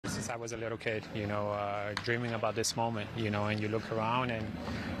I was a little kid, dreaming about this moment, and you look around and,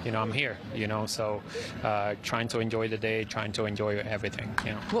 I'm here, so trying to enjoy the day, trying to enjoy everything.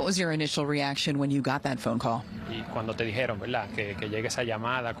 What was your initial reaction when you got that phone call? Y cuando te dijeron, ¿verdad?, que llegue esa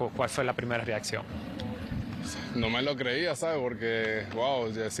llamada, ¿cuál fue la primera reacción? No me lo creía, ¿sabes? Porque, wow,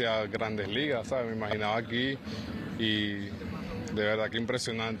 yo decía Grandes Ligas, ¿sabes? Me imaginaba aquí y de verdad que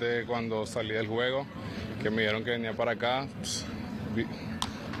impresionante cuando salí del juego, que me dijeron que venía para acá,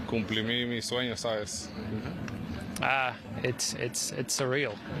 cumplí mi sueño, ¿sabes? It's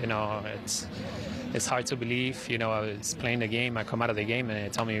surreal, it's hard to believe, I was playing the game, I come out of the game and they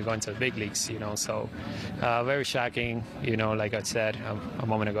tell me you're going to the big leagues, so very shocking, like I said a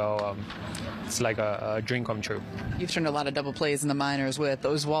moment ago, it's like a dream come true. You've turned a lot of double plays in the minors with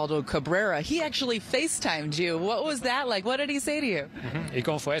Oswald Peraza. He actually FaceTimed you. What was that like? What did he say to you? ¿Y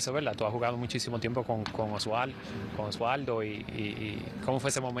cómo fue eso, verdad? Tú has jugado muchísimo tiempo con Oswaldo y ¿cómo fue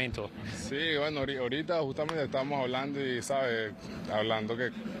ese momento? Sí, bueno, ahorita justamente estábamos hablando y, ¿sabes? Hablando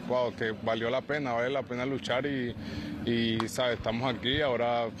que, wow, que vale la pena luchar y ¿sabes? Estamos aquí,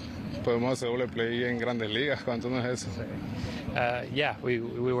 ahora podemos hacer doble play en Grandes Ligas. ¿Cuánto no es eso? Yeah, we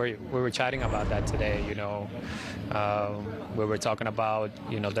were chatting about that today. We were talking about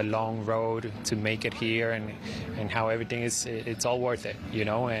the long road to make it here and how everything it's all worth it.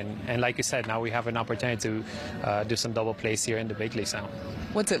 And like you said, now we have an opportunity to do some double plays here in the big leagues now.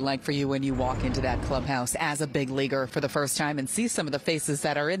 What's it like for you when you walk into that clubhouse as a big leaguer for the first time and see some of the faces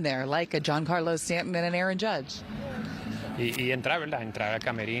that are in there, like a Giancarlo Stanton and an Aaron Judge? Y entrar, ¿verdad? Entrar al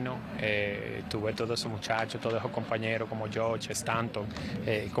camerino, tuve todos esos muchachos, todos esos compañeros como George, Stanton.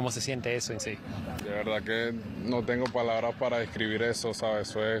 ¿Cómo se siente eso en sí? De verdad que no tengo palabras para describir eso, ¿sabes?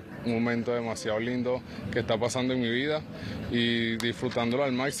 Eso es un momento demasiado lindo que está pasando en mi vida y disfrutándolo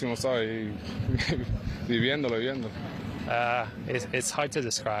al máximo, ¿sabes? Y viviéndolo. It's hard to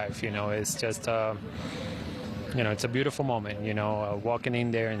describe, it's just... it's a beautiful moment, walking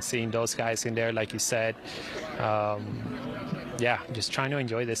in there and seeing those guys in there, like you said. Just trying to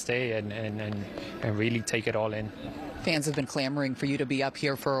enjoy this day and really take it all in. Fans have been clamoring for you to be up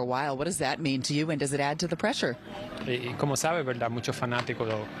here for a while. What does that mean to you, and does it add to the pressure? Y como sabes, ¿verdad? Muchos fanáticos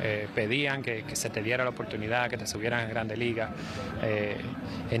pedían que se te diera la oportunidad, que te subieran a Grandes Ligas.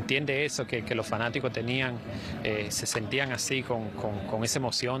 Entiende eso, que los fanáticos tenían, se sentían así con esa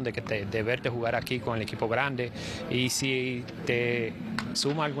emoción de verte jugar aquí con el equipo grande, y si te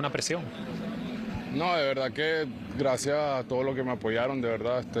suma alguna presión. No, de verdad que gracias a todos los que me apoyaron, de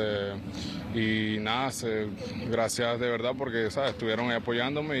verdad, y nada, gracias de verdad porque, ¿sabes? Estuvieron ahí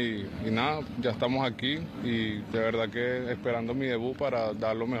apoyándome y nada, ya estamos aquí y de verdad que esperando mi debut para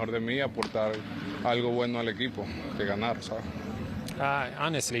dar lo mejor de mí y aportar algo bueno al equipo, de ganar, ¿sabes?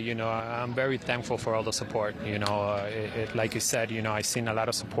 Honestly, I'm very thankful for all the support. Like you said, I've seen a lot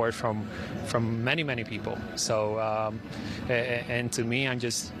of support from many, many people. So, and to me, I'm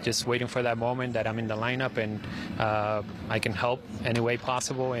just waiting for that moment that I'm in the lineup and I can help any way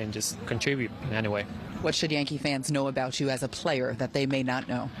possible and just contribute in any way. What should Yankee fans know about you as a player that they may not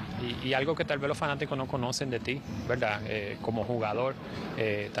know? Y algo que tal vez los fanáticos no conocen de ti, ¿verdad? Como jugador,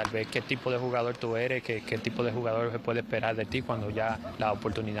 tal vez qué tipo de jugador tú eres, qué tipo de jugador se puede esperar de ti cuando ya la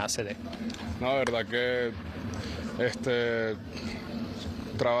oportunidad se dé. No, verdad que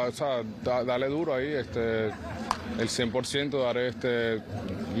dale duro ahí, el 100%, daré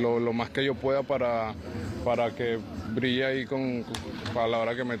lo más que yo pueda para que brille ahí a la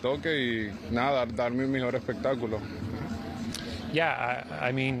hora que me toque y nada, dar mi mejor espectáculo. Yeah,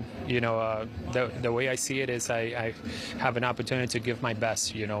 I mean, the way I see it is I have an opportunity to give my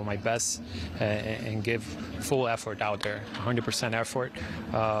best, and give full effort out there, 100% effort.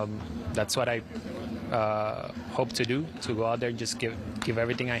 That's what I hope to do, to go out there and just give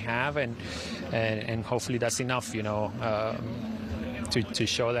everything I have, and hopefully that's enough, to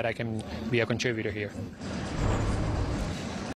show that I can be a contributor here.